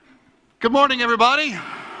Good morning, everybody.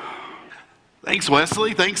 Thanks,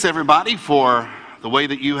 Wesley. Thanks, everybody, for the way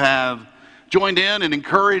that you have joined in and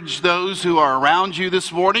encouraged those who are around you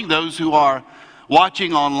this morning, those who are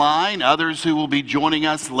watching online, others who will be joining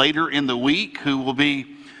us later in the week, who will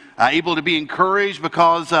be able to be encouraged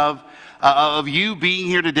because of you being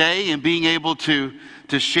here today and being able to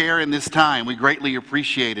share in this time. We greatly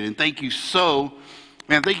appreciate it, and thank you so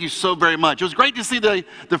very much. It was great to see the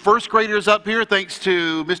first graders up here. Thanks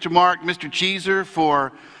to Mr. Mark, Mr. Cheeser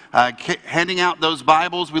for handing out those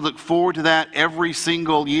Bibles. We look forward to that every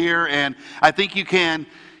single year, and I think you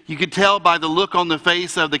could tell by the look on the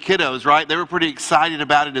face of the kiddos, right? They were pretty excited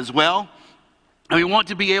about it as well. And we want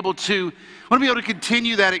to be able to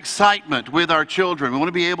continue that excitement with our children. We want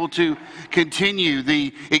to be able to continue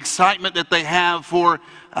the excitement that they have for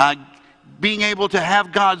being able to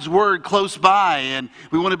have God's Word close by, and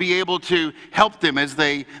we want to be able to help them as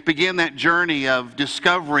they begin that journey of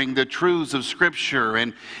discovering the truths of Scripture.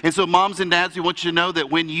 And so moms and dads, we want you to know that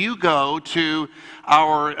when you go to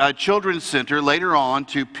our Children's Center later on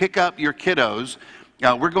to pick up your kiddos,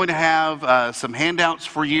 we're going to have some handouts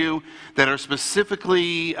for you that are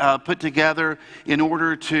specifically put together in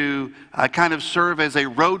order to kind of serve as a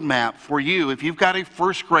roadmap for you. If you've got a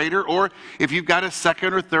first grader or if you've got a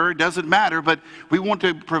second or third, doesn't matter, but we want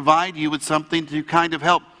to provide you with something to kind of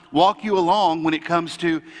help walk you along when it comes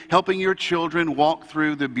to helping your children walk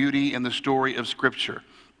through the beauty and the story of Scripture.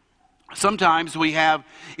 Sometimes we have,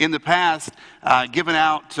 in the past, given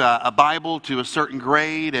out a Bible to a certain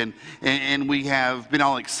grade, and we have been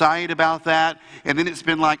all excited about that. And then it's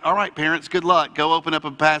been like, all right, parents, good luck. Go open up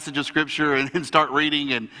a passage of Scripture and start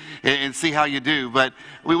reading and see how you do. But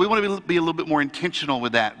we want to be a little bit more intentional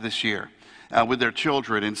with that this year with their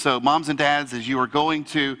children. And so, moms and dads, as you are going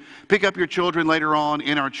to pick up your children later on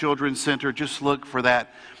in our Children's Center, just look for that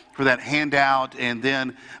handout, and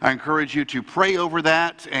then I encourage you to pray over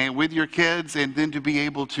that and with your kids, and then to be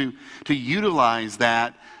able to utilize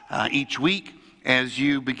that each week as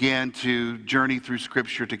you begin to journey through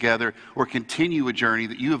Scripture together, or continue a journey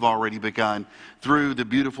that you have already begun through the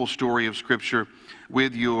beautiful story of Scripture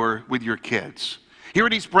with your kids. Here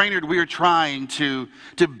at East Brainerd, we are trying to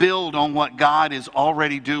build on what God is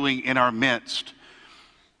already doing in our midst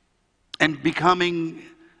and becoming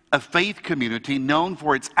a faith community known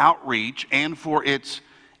for its outreach and for its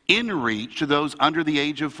in-reach to those under the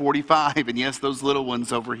age of 45. And yes, those little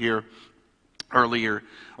ones over here earlier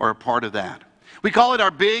are a part of that. We call it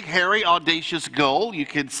our big, hairy, audacious goal. You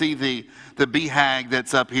can see the BHAG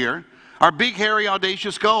that's up here. Our big, hairy,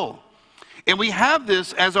 audacious goal. And we have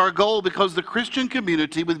this as our goal because the Christian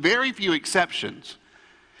community, with very few exceptions,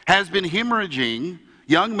 has been hemorrhaging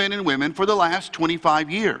young men and women for the last 25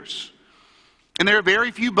 years. And there are very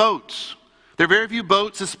few boats. There are very few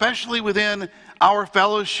boats, especially within our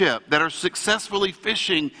fellowship, that are successfully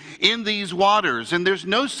fishing in these waters. And there's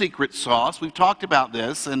no secret sauce. We've talked about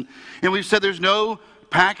this, and we've said there's no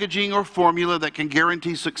packaging or formula that can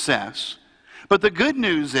guarantee success. But the good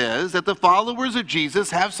news is that the followers of Jesus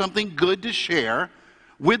have something good to share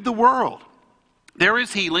with the world. There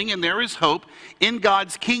is healing and there is hope in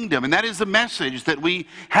God's kingdom. And that is the message that we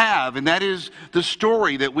have. And that is the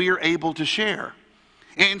story that we are able to share.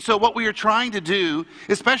 And so what we are trying to do,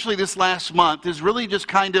 especially this last month, is really just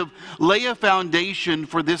kind of lay a foundation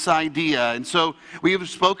for this idea. And so we have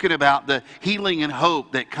spoken about the healing and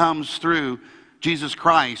hope that comes through Jesus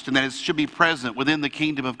Christ, and that it should be present within the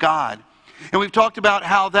kingdom of God. And we've talked about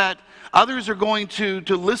how that others are going to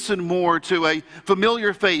listen more to a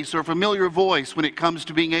familiar face or familiar voice when it comes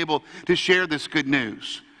to being able to share this good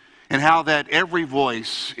news. And how that every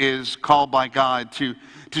voice is called by God to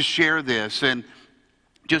share this. And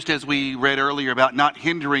just as we read earlier about not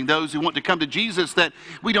hindering those who want to come to Jesus, that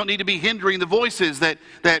we don't need to be hindering the voices that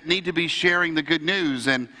need to be sharing the good news.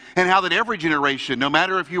 And how that every generation, no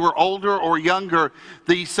matter if you were older or younger,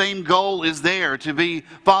 the same goal is there, to be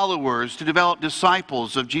followers, to develop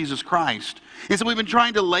disciples of Jesus Christ. And so we've been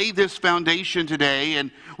trying to lay this foundation today,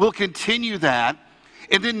 and we'll continue that.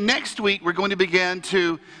 And then next week we're going to begin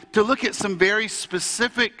to look at some very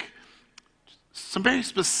specific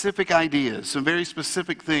ideas, some very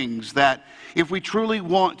specific things that if we truly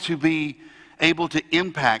want to be able to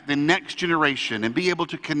impact the next generation and be able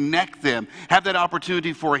to connect them, have that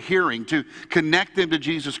opportunity for a hearing, to connect them to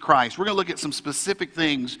Jesus Christ. We're going to look at some specific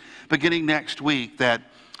things beginning next week that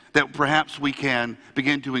perhaps we can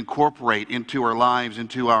begin to incorporate into our lives,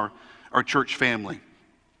 into our church family.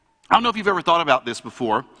 I don't know if you've ever thought about this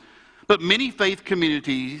before, but many faith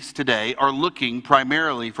communities today are looking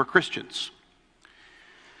primarily for Christians.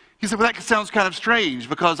 You say, well, that sounds kind of strange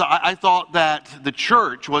because I thought that the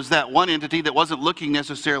church was that one entity that wasn't looking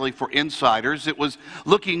necessarily for insiders. It was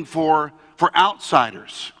looking for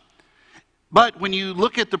outsiders. But when you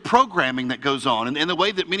look at the programming that goes on and the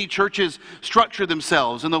way that many churches structure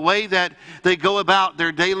themselves and the way that they go about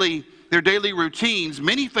their daily routines,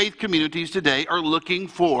 many faith communities today are looking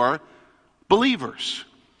for believers.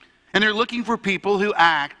 And they're looking for people who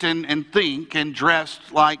act and think and dress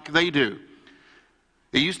like they do.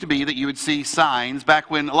 It used to be that you would see signs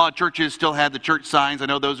back when a lot of churches still had the church signs. I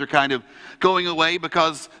know those are kind of going away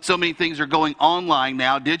because so many things are going online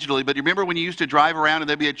now digitally. But you remember when you used to drive around and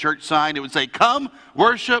there'd be a church sign, it would say, "Come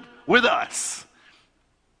worship with us."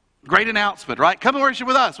 Great announcement, right? Come and worship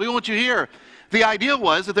with us. We want you here. The idea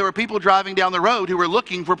was that there were people driving down the road who were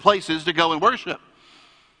looking for places to go and worship.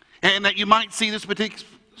 And that you might see this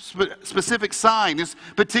specific sign, this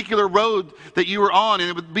particular road that you were on, and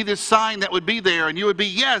it would be this sign that would be there, and you would be,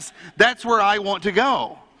 yes, that's where I want to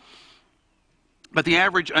go. But the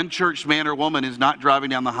average unchurched man or woman is not driving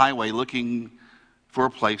down the highway looking for a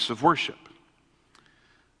place of worship.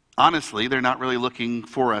 Honestly, they're not really looking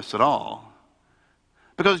for us at all.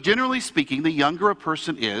 Because generally speaking, the younger a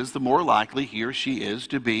person is, the more likely he or she is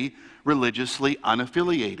to be religiously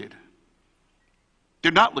unaffiliated.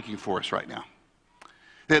 They're not looking for us right now.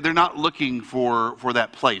 They're not looking for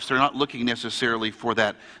that place. They're not looking necessarily for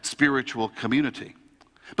that spiritual community.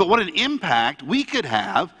 But what an impact we could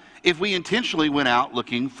have if we intentionally went out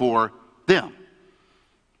looking for them.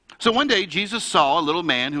 So one day, Jesus saw a little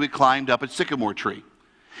man who had climbed up a sycamore tree.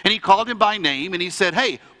 And he called him by name and he said,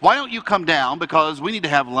 "Hey, why don't you come down because we need to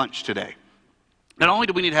have lunch today." Not only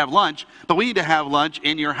do we need to have lunch, but we need to have lunch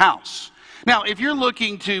in your house. Now, if you're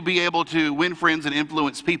looking to be able to win friends and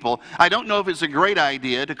influence people, I don't know if it's a great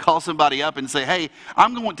idea to call somebody up and say, "Hey,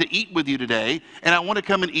 I'm going to eat with you today, and I want to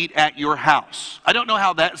come and eat at your house." I don't know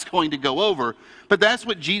how that's going to go over, but that's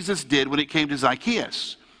what Jesus did when it came to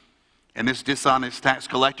Zacchaeus. And this dishonest tax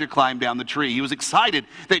collector climbed down the tree. He was excited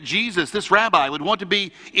that Jesus, this rabbi, would want to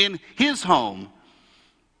be in his home.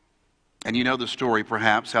 And you know the story,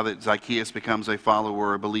 perhaps, how that Zacchaeus becomes a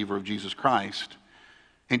follower, a believer of Jesus Christ.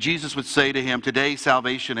 And Jesus would say to him, "Today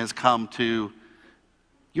salvation has come to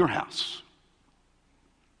your house."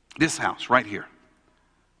 This house right here.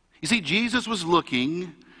 You see, Jesus was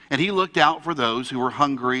looking, and he looked out for those who were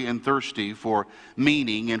hungry and thirsty for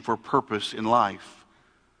meaning and for purpose in life.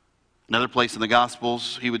 Another place in the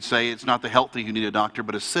Gospels, he would say, "It's not the healthy who need a doctor,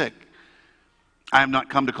 but a sick. I have not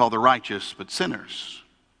come to call the righteous, but sinners."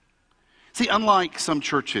 See, unlike some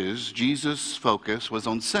churches, Jesus' focus was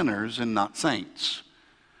on sinners and not saints.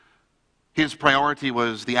 His priority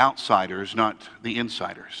was the outsiders, not the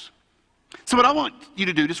insiders. So what I want you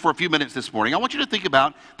to do just for a few minutes this morning, I want you to think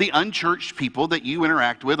about the unchurched people that you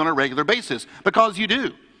interact with on a regular basis, because you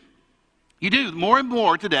do. You do. More and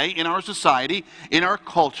more today in our society, in our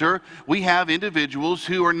culture, we have individuals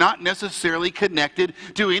who are not necessarily connected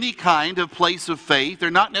to any kind of place of faith. They're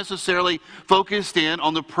not necessarily focused in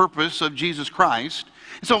on the purpose of Jesus Christ.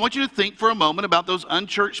 So I want you to think for a moment about those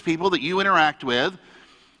unchurched people that you interact with.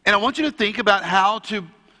 And I want you to think about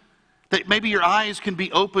that maybe your eyes can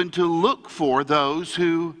be open to look for those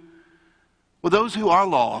who are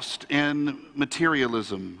lost in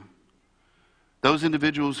materialism. Those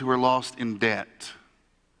individuals who are lost in debt,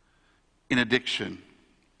 in addiction.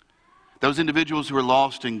 Those individuals who are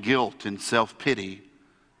lost in guilt and self-pity.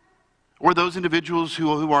 Or those individuals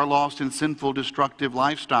who are lost in sinful, destructive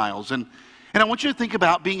lifestyles. And I want you to think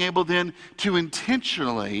about being able then to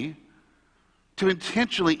intentionally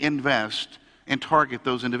invest and target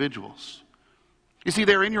those individuals. You see,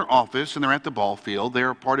 they're in your office and they're at the ball field. They're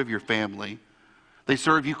a part of your family. They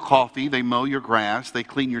serve you coffee. They mow your grass. They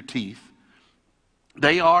clean your teeth.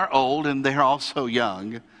 They are old and they're also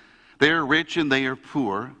young. They are rich and they are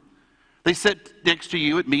poor. They sit next to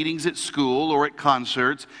you at meetings at school or at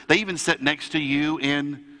concerts. They even sit next to you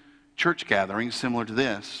in church gatherings similar to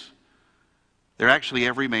this. They're actually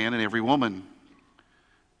every man and every woman.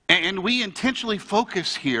 And we intentionally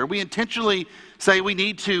focus here. We intentionally say we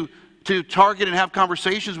need to target and have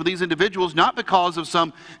conversations with these individuals, not because of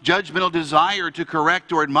some judgmental desire to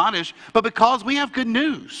correct or admonish, but because we have good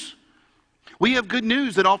news. We have good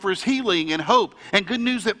news that offers healing and hope, and good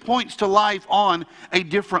news that points to life on a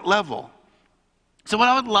different level. So what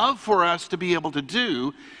I would love for us to be able to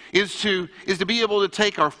do is to be able to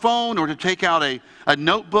take our phone or to take out a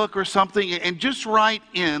notebook or something and just write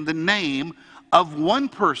in the name of one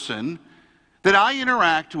person that I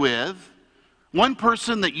interact with One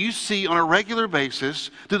person that you see on a regular basis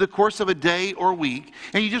through the course of a day or week,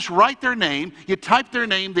 and you just write their name, you type their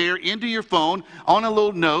name there into your phone on a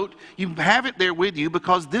little note, you have it there with you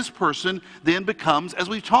because this person then becomes, as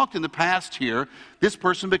we've talked in the past here, this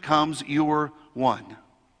person becomes your one.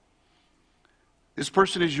 This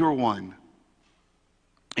person is your one.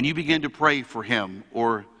 And you begin to pray for him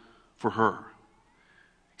or for her.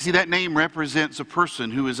 See, that name represents a person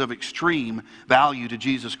who is of extreme value to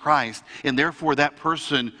Jesus Christ, and therefore that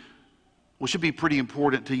person should be pretty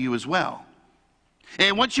important to you as well.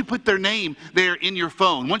 And once you put their name there in your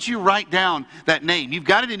phone, once you write down that name, you've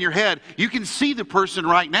got it in your head, you can see the person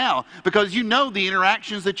right now because you know the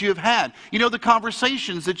interactions that you have had. You know the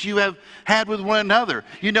conversations that you have had with one another.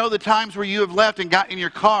 You know the times where you have left and got in your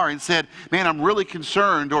car and said, man, I'm really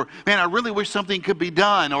concerned, or man, I really wish something could be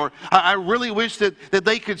done, or I really wish that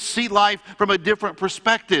they could see life from a different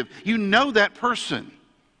perspective. You know that person.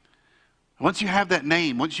 Once you have that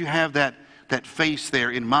name, once you have that face there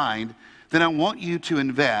in mind, then I want you to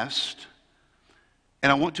invest, and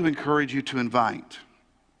I want to encourage you to invite.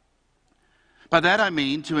 By that I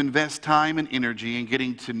mean to invest time and energy in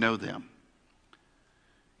getting to know them.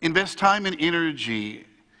 Invest time and energy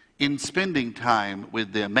in spending time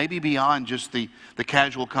with them, maybe beyond just the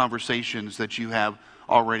casual conversations that you have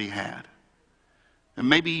already had. And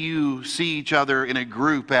maybe you see each other in a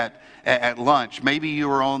group at lunch. Maybe you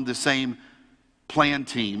are on the same plan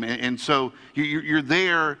team, and so you're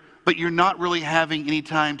there, but you're not really having any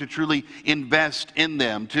time to truly invest in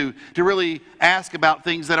them, to really ask about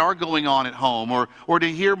things that are going on at home, or to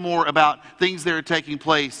hear more about things that are taking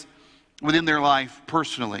place within their life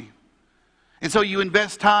personally. And so you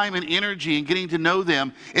invest time and energy in getting to know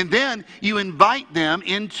them, and then you invite them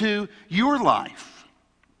into your life.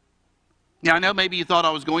 Now, I know maybe you thought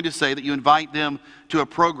I was going to say that you invite them to a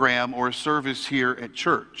program or a service here at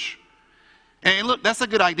church. And look, that's a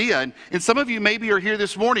good idea. And some of you maybe are here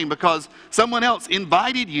this morning because someone else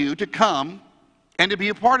invited you to come and to be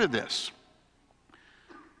a part of this.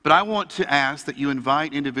 But I want to ask that you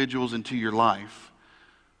invite individuals into your life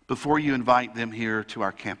before you invite them here to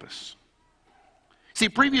our campus. See,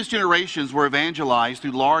 previous generations were evangelized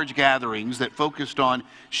through large gatherings that focused on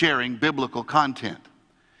sharing biblical content.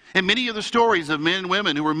 And many of the stories of men and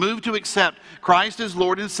women who were moved to accept Christ as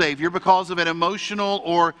Lord and Savior because of an emotional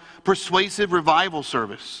or persuasive revival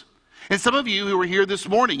service. And some of you who are here this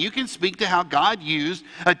morning, you can speak to how God used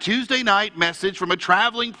a Tuesday night message from a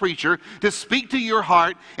traveling preacher to speak to your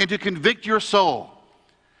heart and to convict your soul.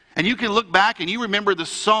 And you can look back and you remember the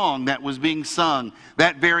song that was being sung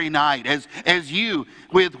that very night as you,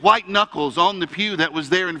 with white knuckles on the pew that was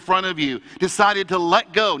there in front of you, decided to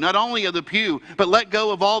let go, not only of the pew, but let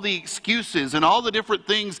go of all the excuses and all the different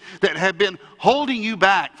things that have been holding you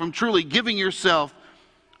back from truly giving yourself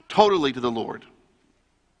totally to the Lord.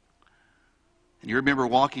 And you remember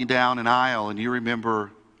walking down an aisle, and you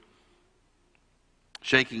remember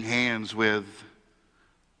shaking hands with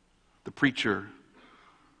the preacher.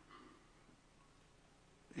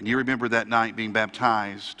 And you remember that night being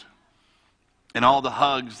baptized and all the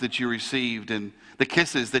hugs that you received and the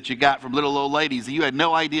kisses that you got from little old ladies. You had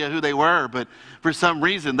no idea who they were, but for some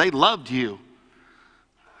reason they loved you.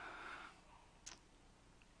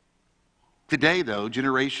 Today, though,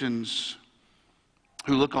 generations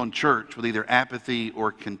who look on church with either apathy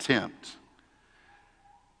or contempt,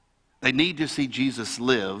 they need to see Jesus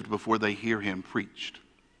lived before they hear him preached.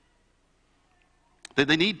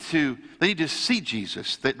 They need to see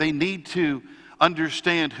Jesus. They need to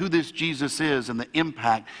understand who this Jesus is and the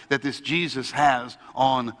impact that this Jesus has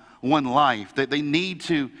on one life. That they need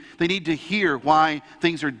to hear why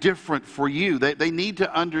things are different for you. They need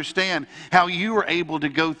to understand how you are able to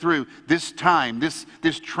go through this time, this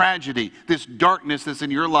tragedy, this darkness that's in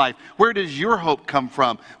your life. Where does your hope come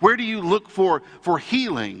from? Where do you look for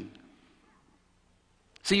healing?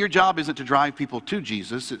 See, your job isn't to drive people to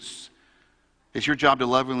Jesus. It's your job to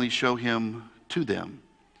lovingly show him to them.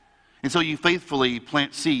 And so you faithfully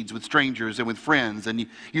plant seeds with strangers and with friends, and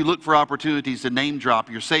you look for opportunities to name drop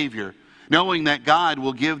your Savior, knowing that God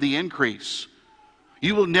will give the increase.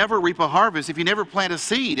 You will never reap a harvest if you never plant a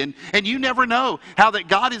seed, and you never know how that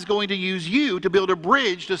God is going to use you to build a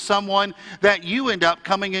bridge to someone that you end up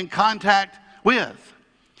coming in contact with.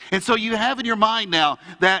 And so you have in your mind now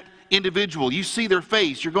that individual. You see their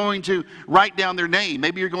face. You're going to write down their name.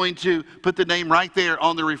 Maybe you're going to put the name right there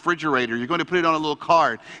on the refrigerator. You're going to put it on a little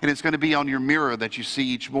card, and it's going to be on your mirror that you see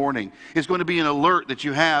each morning. It's going to be an alert that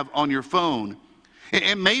you have on your phone.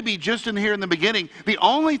 And maybe just in here in the beginning, the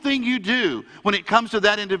only thing you do when it comes to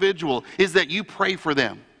that individual is that you pray for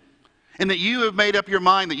them. and that you have made up your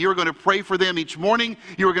mind that you're going to pray for them each morning,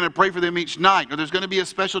 you're going to pray for them each night, or there's going to be a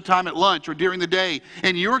special time at lunch or during the day,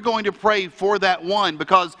 and you're going to pray for that one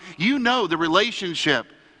because you know the relationship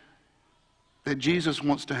that Jesus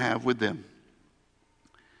wants to have with them.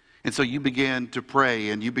 And so you begin to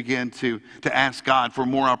pray and you begin to ask God for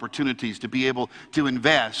more opportunities to be able to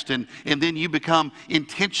invest. And then you become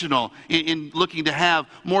intentional in looking to have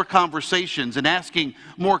more conversations and asking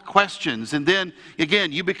more questions. And then,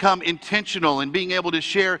 again, you become intentional in being able to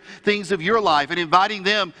share things of your life and inviting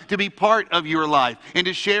them to be part of your life and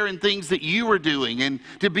to share in things that you are doing and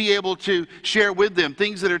to be able to share with them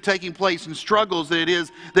things that are taking place and struggles that it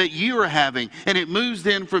is that you are having. And it moves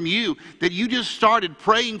then from you that you just started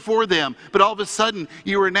praying for them, but all of a sudden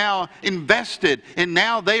you are now invested, and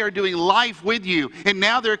now they are doing life with you, and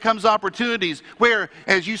now there comes opportunities where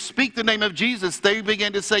as you speak the name of Jesus, they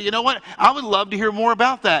begin to say, you know what, I would love to hear more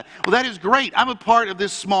about that. Well, that is great. I'm a part of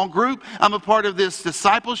this small group. I'm a part of this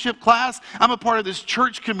discipleship class. I'm a part of this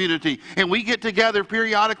church community, and we get together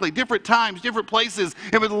periodically, different times, different places,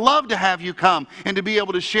 and would love to have you come and to be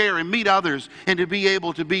able to share and meet others and to be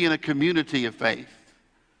able to be in a community of faith.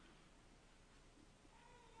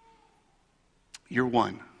 You're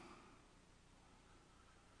one.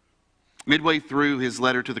 Midway through his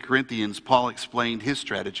letter to the Corinthians, Paul explained his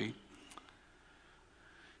strategy.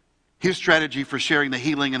 His strategy for sharing the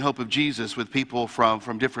healing and hope of Jesus with people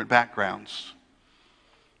from different backgrounds.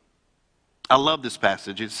 I love this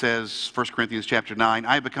passage. It says, 1 Corinthians chapter 9,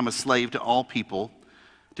 I have become a slave to all people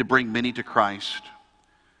to bring many to Christ.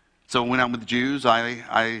 So when I'm with Jews,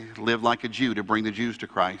 I live like a Jew to bring the Jews to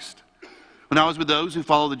Christ. When I was with those who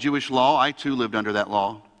follow the Jewish law, I too lived under that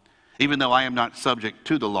law. Even though I am not subject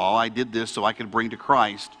to the law, I did this so I could bring to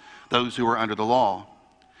Christ those who are under the law.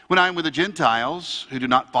 When I am with the Gentiles who do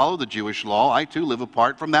not follow the Jewish law, I too live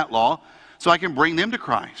apart from that law so I can bring them to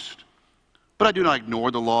Christ. But I do not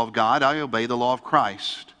ignore the law of God. I obey the law of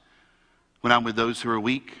Christ. When I'm with those who are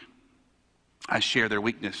weak, I share their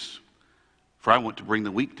weakness, for I want to bring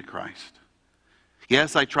the weak to Christ.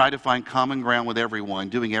 Yes, I try to find common ground with everyone,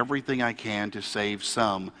 doing everything I can to save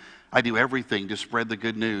some. I do everything to spread the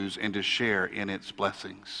good news and to share in its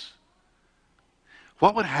blessings.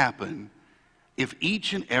 What would happen if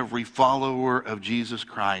each and every follower of Jesus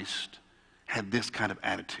Christ had this kind of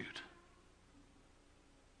attitude?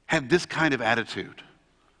 Had this kind of attitude.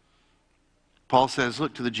 Paul says,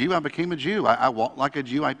 look, to the Jew, I became a Jew. I walked like a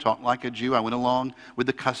Jew. I talked like a Jew. I went along with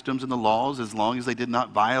the customs and the laws as long as they did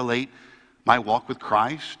not violate my walk with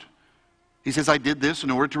Christ. He says, I did this in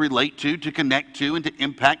order to relate to, connect to, and to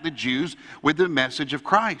impact the Jews with the message of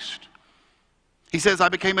Christ. He says, I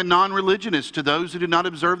became a non-religionist to those who did not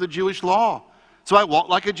observe the Jewish law. So I walked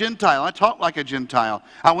like a Gentile. I talked like a Gentile.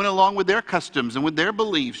 I went along with their customs and with their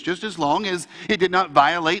beliefs, just as long as it did not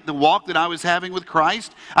violate the walk that I was having with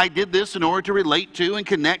Christ. I did this in order to relate to and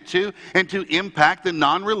connect to and to impact the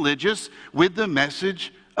non-religious with the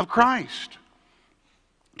message of Christ.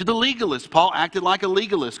 To the legalists, Paul acted like a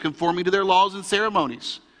legalist, conforming to their laws and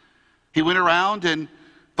ceremonies. He went around and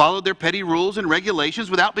followed their petty rules and regulations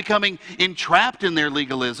without becoming entrapped in their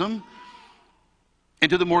legalism. And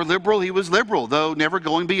to the more liberal, he was liberal, though never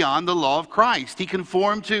going beyond the law of Christ. He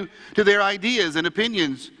conformed to their ideas and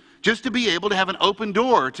opinions just to be able to have an open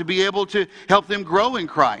door, to be able to help them grow in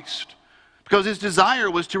Christ. Because his desire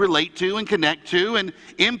was to relate to and connect to and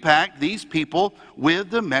impact these people with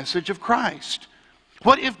the message of Christ.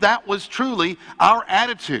 What if that was truly our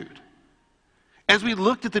attitude? As we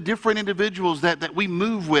looked at the different individuals that we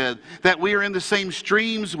move with, that we are in the same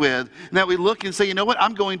streams with, and that we look and say, you know what,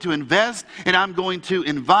 I'm going to invest and I'm going to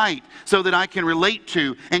invite so that I can relate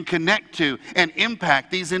to and connect to and impact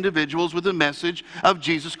these individuals with the message of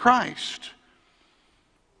Jesus Christ.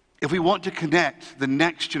 If we want to connect the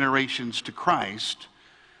next generations to Christ,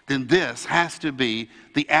 then this has to be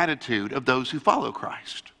the attitude of those who follow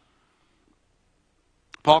Christ.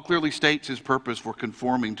 Paul clearly states his purpose for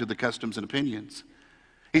conforming to the customs and opinions.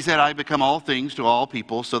 He said, I become all things to all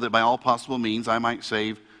people so that by all possible means I might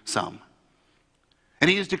save some.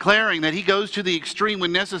 And he is declaring that he goes to the extreme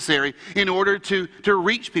when necessary in order to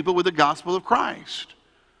reach people with the gospel of Christ.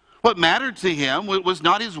 What mattered to him was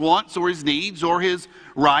not his wants or his needs or his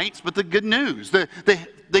rights, but the good news, the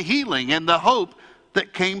healing and the hope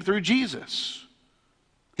that came through Jesus.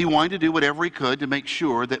 He wanted to do whatever he could to make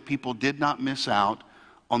sure that people did not miss out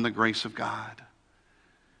on the grace of God.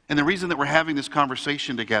 And the reason that we're having this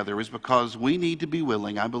conversation together is because we need to be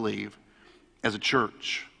willing, I believe, as a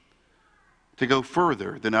church, to go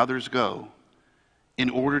further than others go in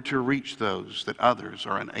order to reach those that others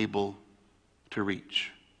are unable to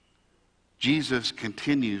reach. Jesus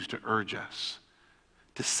continues to urge us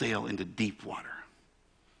to sail into deep water.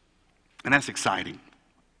 And that's exciting.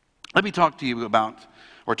 Let me talk to you about,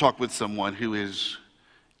 or talk with someone who is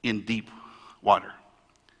in deep water.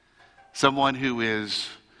 Someone who is,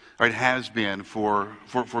 or it has been for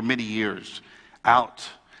many years, out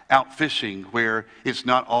fishing where it's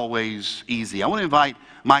not always easy. I want to invite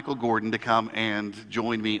Michael Gordon to come and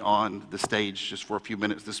join me on the stage just for a few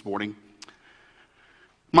minutes this morning.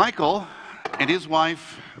 Michael and his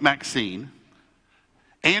wife Maxine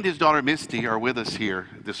and his daughter Misty are with us here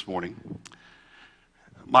this morning.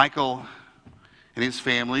 Michael and his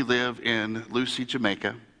family live in Lucy,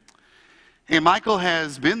 Jamaica. And Michael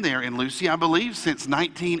has been there in Lucy, I believe, since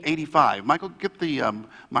 1985. Michael, get the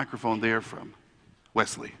microphone there from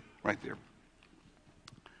Wesley, right there.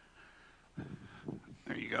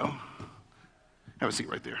 There you go. Have a seat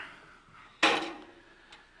right there.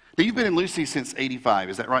 Now, you've been in Lucy since 85,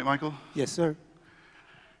 is that right, Michael? Yes, sir.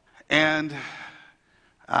 And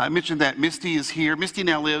I mentioned that Misty is here. Misty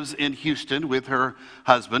now lives in Houston with her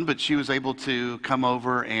husband, but she was able to come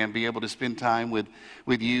over and be able to spend time with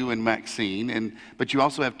you and Maxine. But you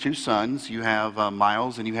also have two sons. You have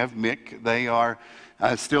Miles and you have Mick. They are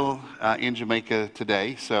still in Jamaica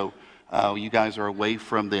today, so you guys are away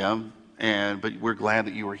from them. But we're glad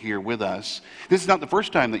that you are here with us. This is not the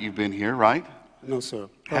first time that you've been here, right? No, sir.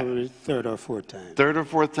 Probably third or fourth time. Third or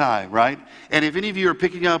fourth time, right? And if any of you are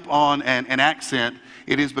picking up on an accent,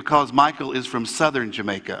 it is because Michael is from southern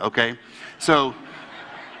Jamaica, okay? So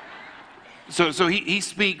he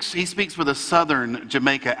speaks with a southern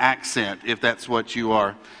Jamaica accent, if that's what you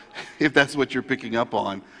are, if that's what you're picking up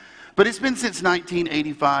on. But it's been since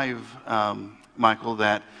 1985, Michael,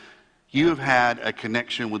 that you have had a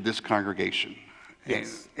connection with this congregation.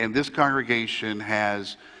 Yes. And this congregation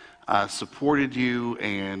has supported you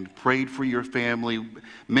and prayed for your family.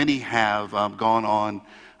 Many have gone on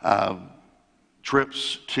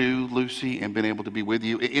trips to Lucy and been able to be with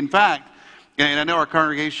you. In fact, and I know our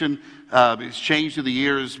congregation has changed through the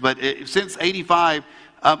years, but since 85,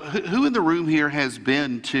 who in the room here has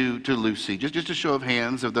been to Lucy? Just a show of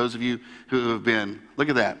hands of those of you who have been. Look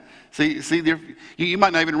at that. See, you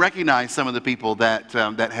might not even recognize some of the people that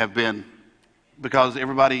have been, because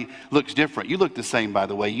everybody looks different. You look the same, by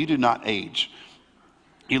the way. You do not age.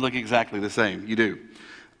 You look exactly the same. You do.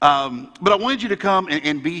 But I wanted you to come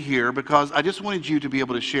and be here because I just wanted you to be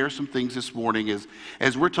able to share some things this morning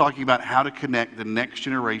as we're talking about how to connect the next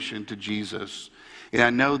generation to Jesus. And I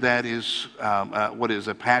know that is what is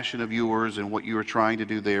a passion of yours and what you are trying to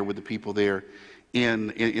do there with the people there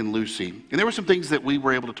in Lucy. And there were some things that we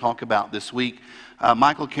were able to talk about this week.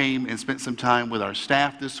 Michael came and spent some time with our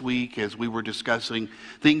staff this week as we were discussing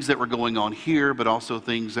things that were going on here, but also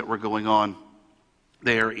things that were going on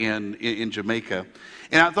there in Jamaica.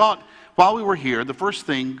 And I thought while we were here, the first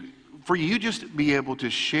thing for you just to be able to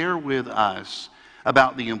share with us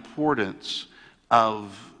about the importance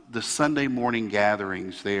of the Sunday morning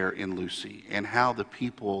gatherings there in Lucy and how the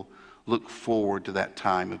people look forward to that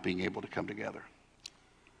time of being able to come together.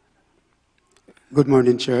 Good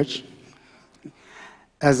morning, church.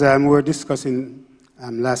 As we were discussing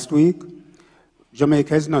last week,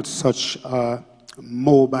 Jamaica is not such a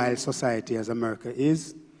mobile society as America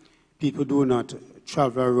is. People do not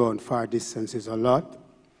travel around far distances a lot.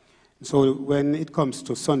 So when it comes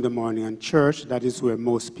to Sunday morning and church, that is where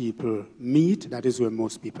most people meet, that is where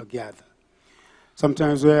most people gather.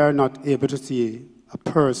 Sometimes we are not able to see a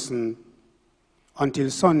person until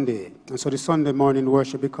Sunday. And so the Sunday morning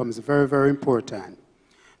worship becomes very, very important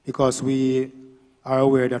because we are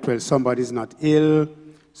aware that, well, somebody's not ill,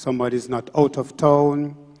 somebody's not out of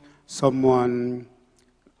town, someone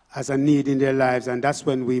has a need in their lives, and that's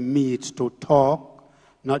when we meet to talk,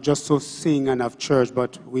 not just to sing and have church,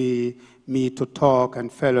 but we meet to talk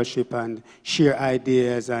and fellowship and share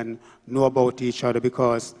ideas and know about each other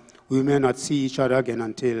because we may not see each other again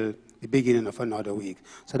until the beginning of another week.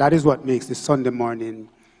 So that is what makes the Sunday morning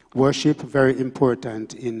worship very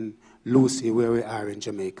important in Lucy, where we are in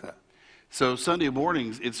Jamaica. So Sunday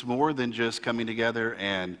mornings, it's more than just coming together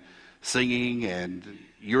and singing and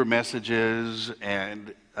your messages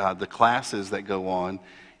and the classes that go on.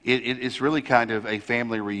 It's really kind of a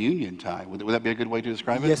family reunion time. Would that be a good way to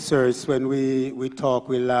describe it? Yes, sir. It's when we talk,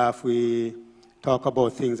 we laugh, we talk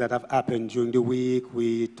about things that have happened during the week.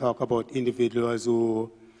 We talk about individuals who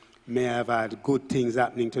may have had good things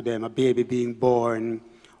happening to them, a baby being born,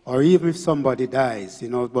 or even if somebody dies,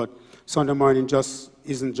 But Sunday morning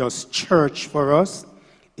isn't just church for us.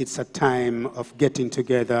 It's a time of getting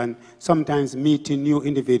together and sometimes meeting new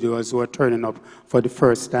individuals who are turning up for the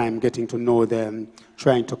first time, getting to know them,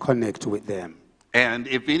 trying to connect with them. And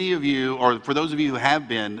if any of you, or for those of you who have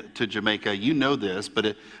been to Jamaica, you know this,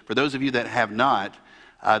 but for those of you that have not,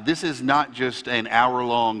 this is not just an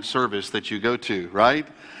hour-long service that you go to, right?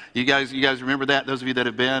 You guys remember that, those of you that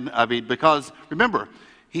have been? I mean, because remember,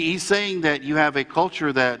 he's saying that you have a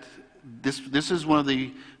culture that this is one of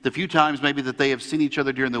the few times maybe that they have seen each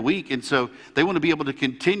other during the week, and so they want to be able to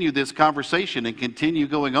continue this conversation and continue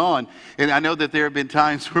going on. And I know that there have been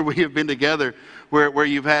times where we have been together where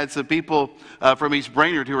you've had some people from East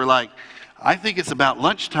Brainerd who are like, I think it's about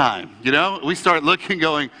lunchtime. You know, we start looking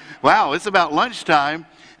going, wow, it's about lunchtime.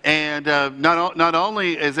 And not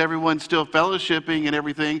only is everyone still fellowshipping and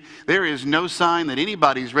everything, there is no sign that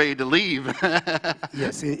anybody's ready to leave.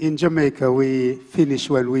 Yes, in Jamaica, we finish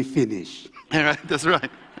when we finish. Right, that's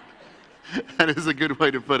right. That is a good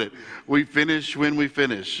way to put it. We finish when we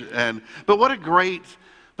finish. But what a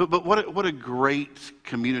great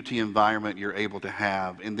community environment you're able to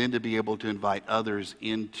have, and then to be able to invite others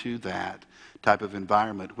into that type of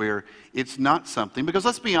environment where it's not something, because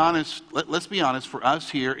let's be honest, for us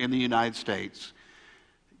here in the United States,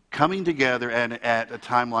 coming together at a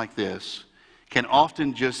time like this can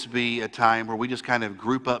often just be a time where we just kind of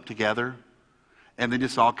group up together and then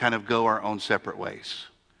just all kind of go our own separate ways.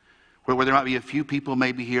 Where there might be a few people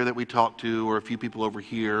maybe here that we talk to, or a few people over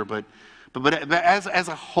here, but as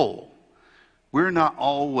a whole, we're not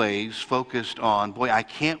always focused on, boy, I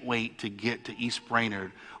can't wait to get to East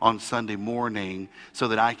Brainerd on Sunday morning so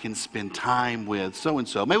that I can spend time with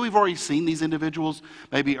so-and-so. Maybe we've already seen these individuals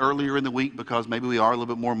maybe earlier in the week because maybe we are a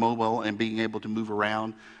little bit more mobile and being able to move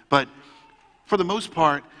around. But for the most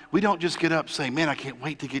part, we don't just get up saying, man, I can't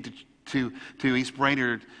wait to get to East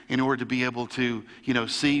Brainerd in order to be able to,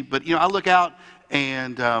 see. But, I look out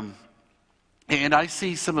and I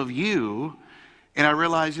see some of you, and I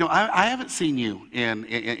realize, I haven't seen you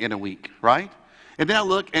in a week, right? And then I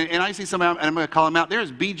look, and I see someone, and I'm going to call him out.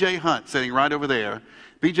 There's B.J. Hunt sitting right over there.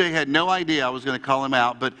 B.J. had no idea I was going to call him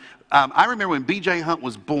out, but I remember when B.J. Hunt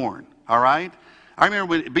was born, all right? I remember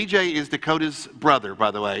when B.J. is Dakota's brother,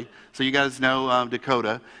 by the way. So you guys know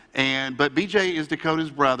Dakota. But B.J. is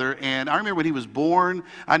Dakota's brother, and I remember when he was born.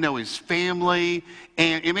 I know his family,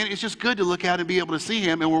 and I mean, it's just good to look out and be able to see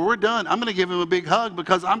him. And when we're done, I'm going to give him a big hug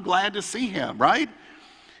because I'm glad to see him, right?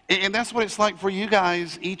 And that's what it's like for you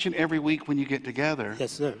guys each and every week when you get together.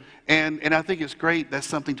 Yes, sir. And I think it's great. That's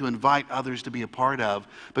something to invite others to be a part of,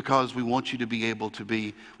 because we want you to be able to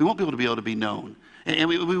be, we want people to be able to be known. And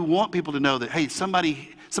we want people to know that, hey,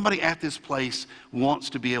 somebody at this place wants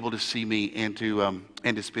to be able to see me and to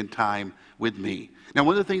spend time with me. Now,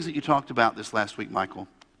 one of the things that you talked about this last week, Michael,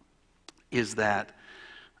 is that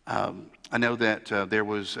I know that there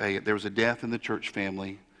was a death in the church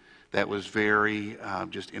family that was very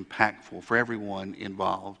just impactful for everyone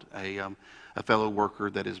involved. A fellow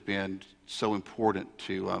worker that has been so important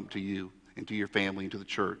to you and to your family and to the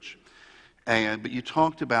church. But you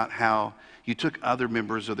talked about how you took other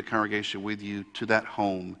members of the congregation with you to that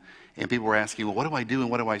home, and people were asking, well, what do I do and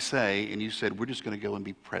what do I say? And you said, we're just going to go and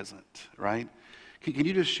be present, right? Can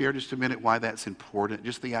you just share just a minute why that's important?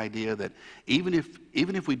 Just the idea that even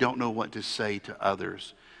if we don't know what to say to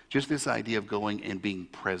others, just this idea of going and being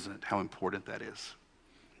present, how important that is.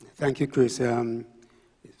 Thank you, Chris.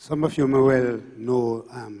 Some of you may well know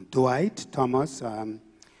Dwight Thomas.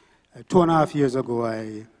 2.5 years ago,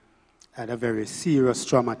 I had a very serious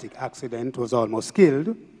traumatic accident, was almost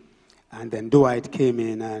killed. And then Dwight came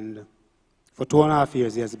in, and for 2.5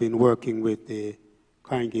 years he has been working with the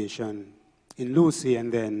congregation in Lucy,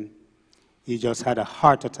 and then he just had a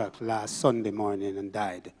heart attack last Sunday morning and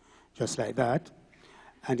died, just like that.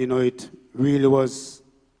 And, it really was,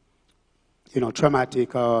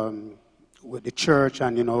 traumatic with the church,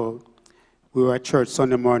 and, we were at church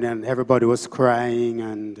Sunday morning, and everybody was crying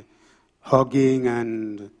and hugging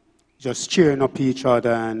and just cheering up each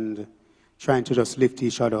other and trying to just lift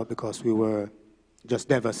each other up because we were just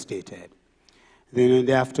devastated. Then in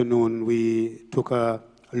the afternoon, we took a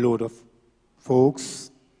load of folks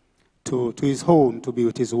to his home to be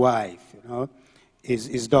with his wife.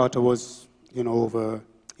 His daughter was, over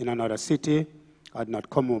in another city, had not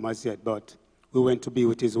come home as yet, but we went to be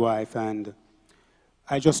with his wife, and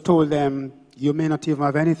I just told them, you may not even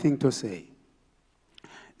have anything to say.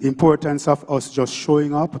 The importance of us just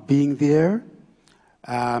showing up, being there,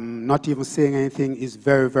 not even saying anything is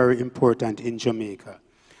very, very important in Jamaica.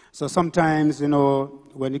 So sometimes,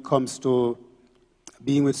 when it comes to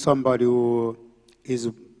being with somebody who is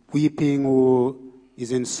weeping, who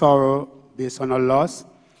is in sorrow based on a loss,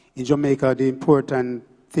 in Jamaica, the important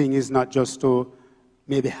thing is not just to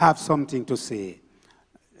maybe have something to say,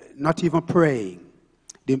 not even praying.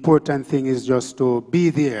 The important thing is just to be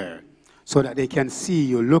there. so that they can see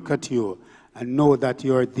you, look at you, and know that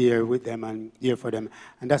you're there with them and there for them.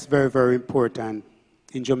 And that's very, very important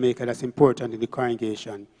in Jamaica. That's important in the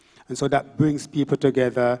congregation. And so that brings people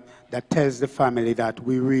together, that tells the family that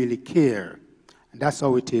we really care. And that's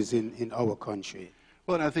how it is in our country.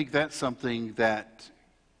 Well, and I think that's something that,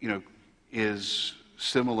 is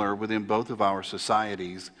similar within both of our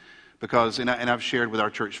societies, because, and I've shared with our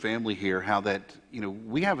church family here how that,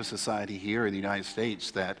 we have a society here in the United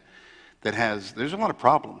States that there's a lot of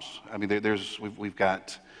problems. I mean, we've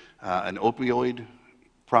got an opioid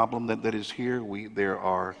problem that is here. There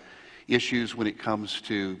are issues when it comes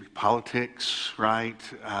to politics, right?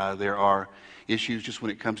 There are issues just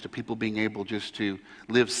when it comes to people being able just to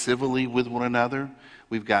live civilly with one another.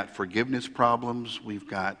 We've got forgiveness problems. We've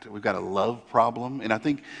got a love problem, and I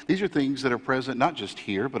think these are things that are present not just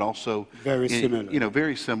here, but also very similar.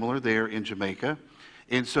 Very similar there in Jamaica.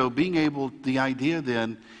 And so, the idea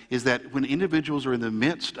then is that when individuals are in the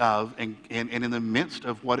midst of and in the midst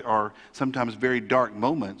of what are sometimes very dark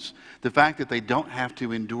moments, the fact that they don't have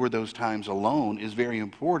to endure those times alone is very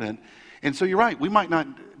important. And so you're right, we might not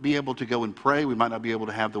be able to go and pray, we might not be able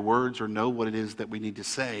to have the words or know what it is that we need to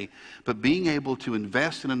say, but being able to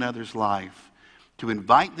invest in another's life, to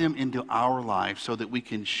invite them into our life so that we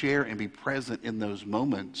can share and be present in those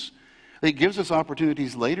moments, it gives us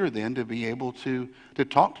opportunities later then to be able to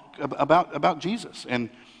talk about Jesus and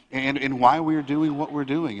why we are doing what we're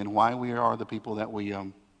doing and why we are the people that we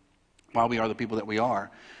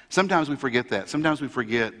are. Sometimes we forget that. Sometimes we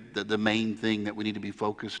forget the main thing that we need to be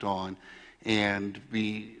focused on, and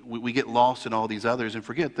we get lost in all these others and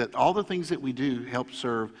forget that all the things that we do help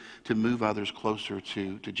serve to move others closer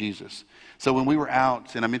to Jesus. So when we were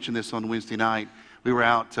out, and I mentioned this on Wednesday night, we were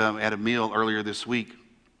out at a meal earlier this week,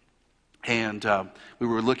 and we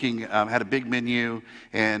were looking, had a big menu,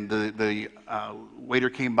 and the waiter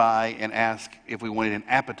came by and asked if we wanted an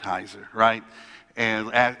appetizer, right?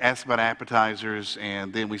 And asked about appetizers,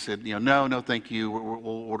 and then we said, no, thank you.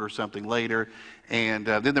 We'll order something later. And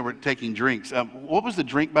then they were taking drinks. What was the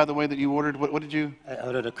drink, by the way, that you ordered? What did you? I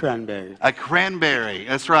ordered a cranberry. A cranberry,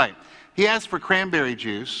 that's right. He asked for cranberry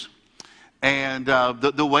juice, and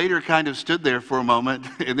the waiter kind of stood there for a moment,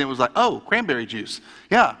 and then was like, oh, cranberry juice.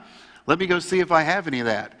 Yeah, let me go see if I have any of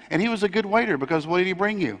that. And he was a good waiter, because what did he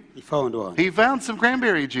bring you? He found one. He found some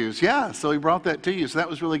cranberry juice, yeah, so he brought that to you, so that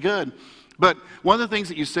was really good. But one of the things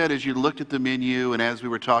that you said as you looked at the menu and as we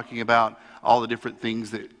were talking about all the different things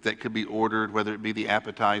that could be ordered, whether it be the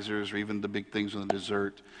appetizers or even the big things on the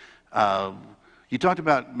dessert, you talked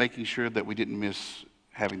about making sure that we didn't miss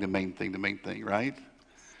having the main thing, right?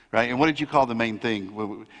 Right? And what did you call the main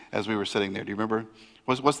thing as we were sitting there? Do you remember?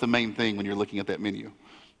 What's the main thing when you're looking at that menu?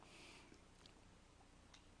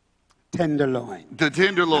 Tenderloin. The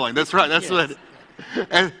tenderloin, that's right. That's yes.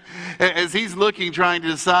 As he's looking, trying to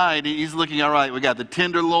decide, he's looking, all right, we got the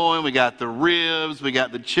tenderloin, we got the ribs, we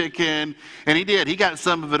got the chicken, and he got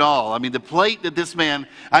some of it all. I mean, the plate that this man,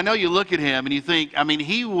 I know you look at him and you think, I mean,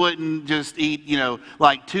 he wouldn't just eat,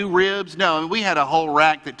 like 2 ribs. No, I mean, we had a whole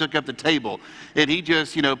rack that took up the table, and he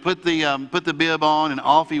just, put the bib on and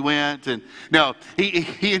off he went. And no,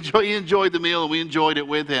 he enjoyed the meal, and we enjoyed it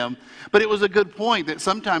with him. But it was a good point that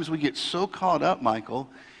sometimes we get so caught up, Michael,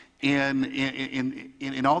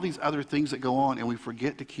 in all these other things that go on, and we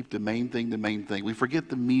forget to keep the main thing. We forget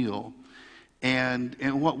the meal. And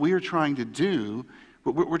what we are trying to do,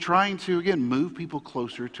 we're trying to, again, move people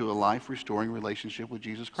closer to a life-restoring relationship with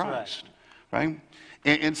Jesus Christ. Right?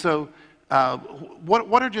 And so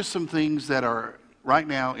what are just some things that are, right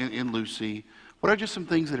now in Lucy, what are just some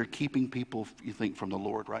things that are keeping people, you think, from the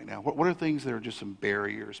Lord right now? What are things that are just some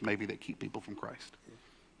barriers, maybe, that keep people from Christ?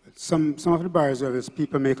 Some of the barriers is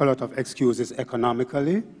people make a lot of excuses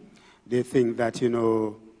economically. They think that,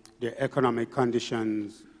 their economic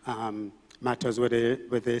conditions matters whether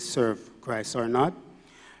they serve Christ or not.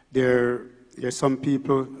 There's some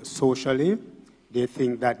people socially, they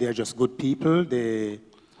think that they're just good people. They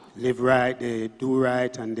live right, they do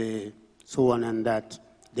right, and they so on, and that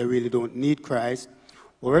they really don't need Christ.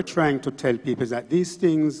 What we're trying to tell people is that these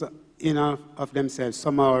things in of themselves,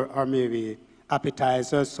 some are maybe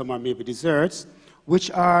appetizers, some are maybe desserts, which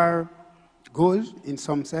are good in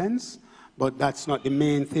some sense, but that's not the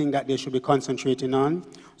main thing that they should be concentrating on.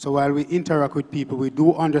 So while we interact with people, we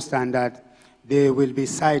do understand that they will be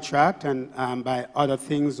sidetracked and by other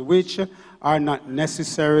things which are not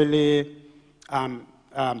necessarily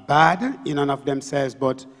bad in and of themselves,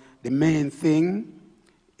 but the main thing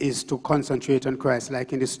is to concentrate on Christ.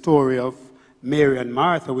 Like in the story of Mary and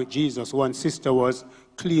Martha with Jesus, one sister was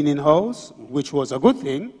cleaning house, which was a good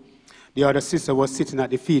thing, The other sister was sitting at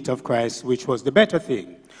the feet of Christ, which was the better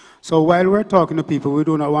thing. So while we're talking to people, we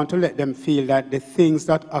do not want to let them feel that the things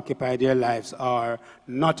that occupy their lives are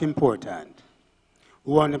not important.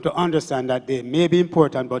 We want them to understand that they may be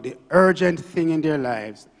important, but the urgent thing in their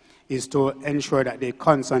lives is to ensure that they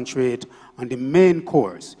concentrate on the main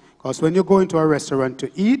course. Because when you go into a restaurant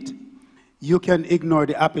to eat, you can ignore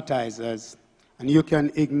the appetizers and you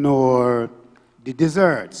can ignore the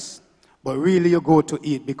desserts. But really you go to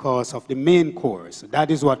eat because of the main course.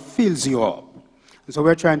 That is what fills you up. And so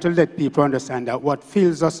we're trying to let people understand that what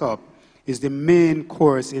fills us up is the main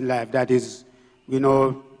course in life. That is,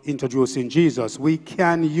 introducing Jesus. We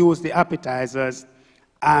can use the appetizers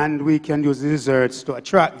and we can use the desserts to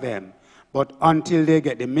attract them. But until they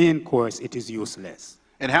get the main course, it is useless.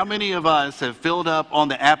 And how many of us have filled up on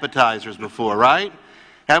the appetizers before, right?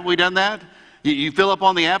 Haven't we done that? You fill up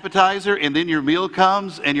on the appetizer and then your meal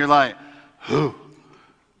comes and you're like, whew,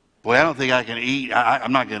 boy, I don't think I can eat.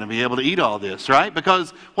 I'm not going to be able to eat all this, right? Because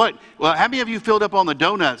what? Well, how many of you filled up on the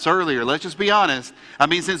donuts earlier? Let's just be honest. I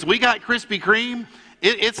mean, since we got Krispy Kreme,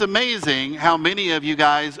 it's amazing how many of you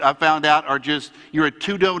guys I found out are just, you're a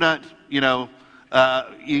 2-donut, you got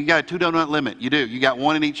a 2-donut limit. You do. You got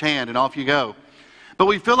one in each hand and off you go. But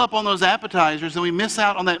we fill up on those appetizers and we miss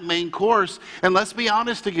out on that main course. And let's be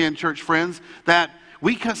honest again, church friends, that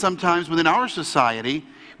we can sometimes within our society,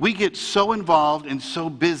 we get so involved and so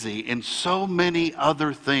busy in so many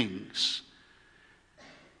other things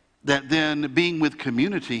that then being with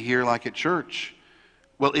community here like at church,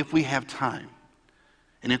 well, if we have time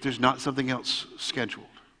and if there's not something else scheduled,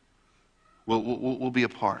 we'll be a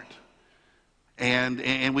part.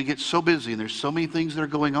 And we get so busy and there's so many things that are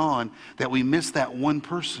going on that we miss that one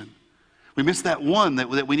person. We miss that one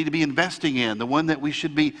that we need to be investing in, the one that we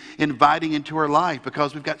should be inviting into our life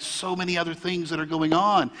because we've got so many other things that are going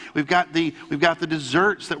on. We've got the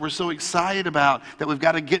desserts that we're so excited about that we've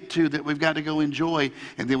got to get to, that we've got to go enjoy.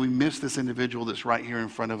 And then we miss this individual that's right here in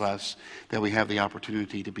front of us that we have the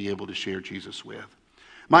opportunity to be able to share Jesus with.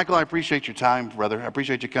 Michael, I appreciate your time, brother. I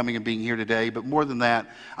appreciate you coming and being here today. But more than that,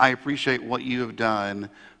 I appreciate what you have done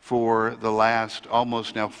for the last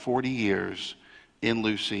almost now 40 years in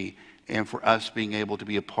Lucy and for us being able to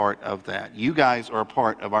be a part of that. You guys are a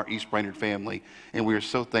part of our East Brainerd family, and we are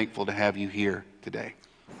so thankful to have you here today.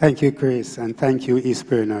 Thank you, Chris, and thank you, East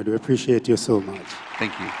Brainerd. We appreciate you so much.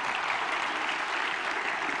 Thank you.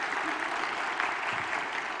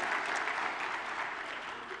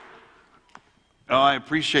 Oh, I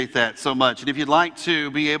appreciate that so much. And if you'd like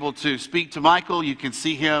to be able to speak to Michael, you can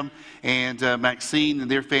see him and Maxine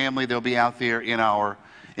and their family. They'll be out there in our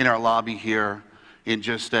lobby here in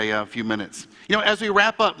just a few minutes. As we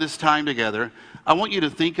wrap up this time together, I want you to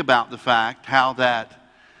think about the fact how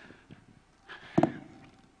that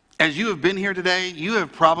as you have been here today, you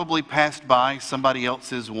have probably passed by somebody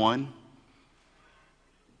else's one.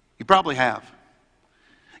 You probably have.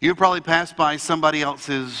 You've probably passed by somebody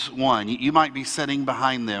else's one. You might be sitting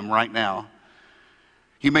behind them right now.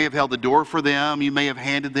 You may have held the door for them. You may have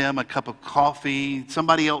handed them a cup of coffee.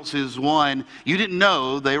 Somebody else's one. You didn't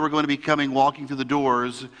know they were going to be walking through the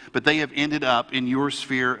doors, but they have ended up in your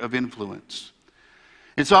sphere of influence.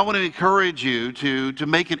 And so I want to encourage you to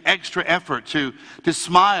make an extra effort to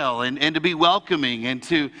smile and to be welcoming and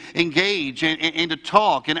to engage and to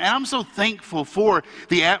talk. And I'm so thankful for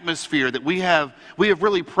the atmosphere that we have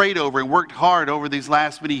really prayed over and worked hard over these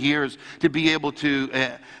last many years to be able to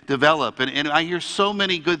develop. And I hear so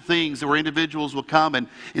many good things where individuals will come and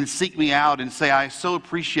seek me out and say, I so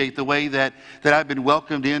appreciate the way that I've been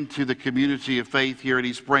welcomed into the community of faith here at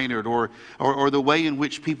East Brainerd, or the way in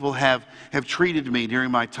which people have treated me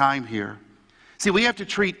during my time here. See, we have to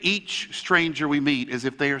treat each stranger we meet as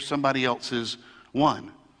if they are somebody else's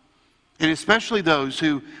one. And especially those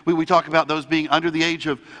who, we talk about those being under the age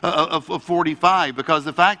of 45, because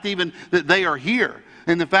the fact even that they are here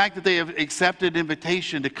and the fact that they have accepted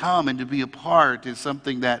invitation to come and to be a part is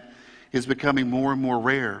something that is becoming more and more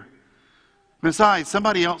rare. Besides,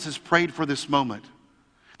 somebody else has prayed for this moment.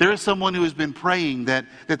 There is someone who has been praying that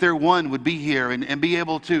their one would be here and be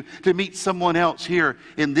able to meet someone else here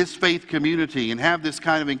in this faith community and have this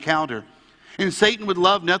kind of encounter. And Satan would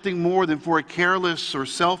love nothing more than for a careless or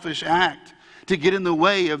selfish act to get in the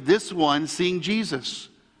way of this one seeing Jesus.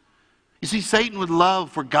 You see, Satan would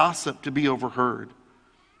love for gossip to be overheard.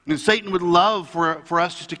 And Satan would love for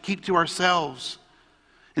us just to keep to ourselves.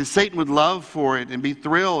 And Satan would love for it and be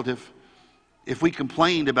thrilled if we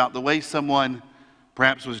complained about the way someone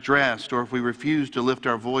perhaps was dressed, or if we refused to lift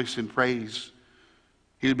our voice in praise.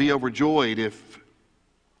 He would be overjoyed if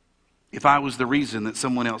I was the reason that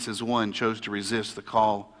someone else's one chose to resist the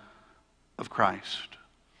call of Christ.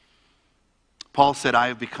 Paul said, I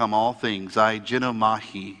have become all things. I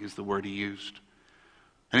genomai is the word he used.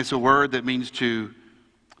 And it's a word that means to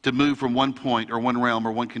move from one point or one realm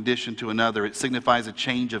or one condition to another. It signifies a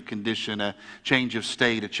change of condition, a change of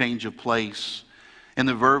state, a change of place. In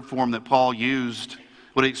the verb form that Paul used,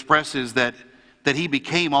 what it expresses that he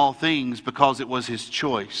became all things because it was his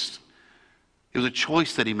choice. It was a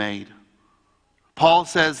choice that he made. Paul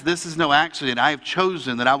says, this is no accident. I have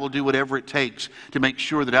chosen that I will do whatever it takes to make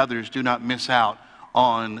sure that others do not miss out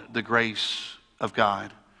on the grace of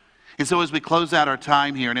God. And so as we close out our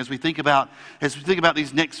time here, and as we think about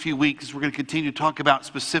these next few weeks, we're going to continue to talk about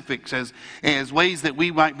specifics as ways that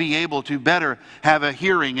we might be able to better have a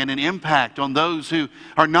hearing and an impact on those who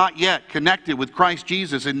are not yet connected with Christ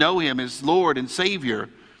Jesus and know him as Lord and Savior.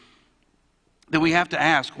 Then we have to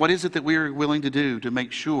ask, what is it that we're willing to do to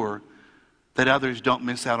make sure that others don't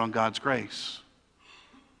miss out on God's grace?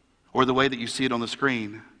 Or the way that you see it on the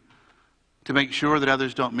screen, to make sure that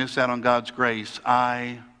others don't miss out on God's grace,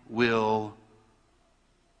 I will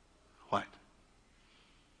what?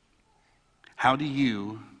 How do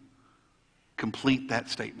you complete that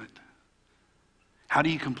statement? How do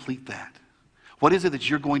you complete that? What is it that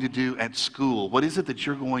you're going to do at school? What is it that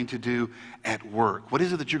you're going to do at work? What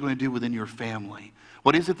is it that you're going to do within your family?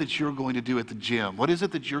 What is it that you're going to do at the gym? What is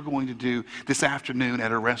it that you're going to do this afternoon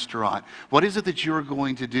at a restaurant? What is it that you're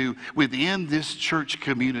going to do within this church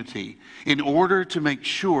community in order to make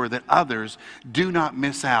sure that others do not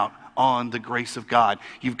miss out on the grace of God?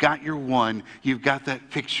 You've got your one, you've got that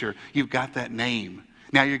picture, you've got that name.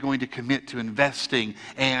 Now you're going to commit to investing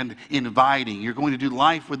and inviting. You're going to do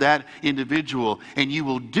life with that individual, and you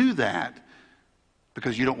will do that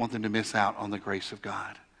because you don't want them to miss out on the grace of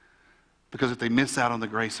God. Because if they miss out on the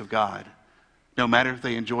grace of God, no matter if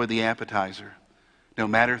they enjoy the appetizer, no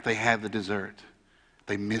matter if they have the dessert,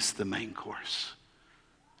 they miss the main course.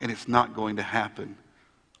 And it's not going to happen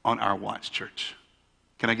on our watch, church.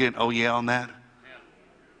 Can I get an oh yeah on that?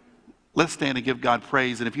 Let's stand and give God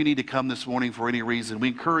praise. And if you need to come this morning for any reason, we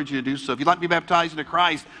encourage you to do so. If you'd like to be baptized into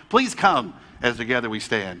Christ, please come as together we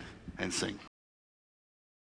stand and sing.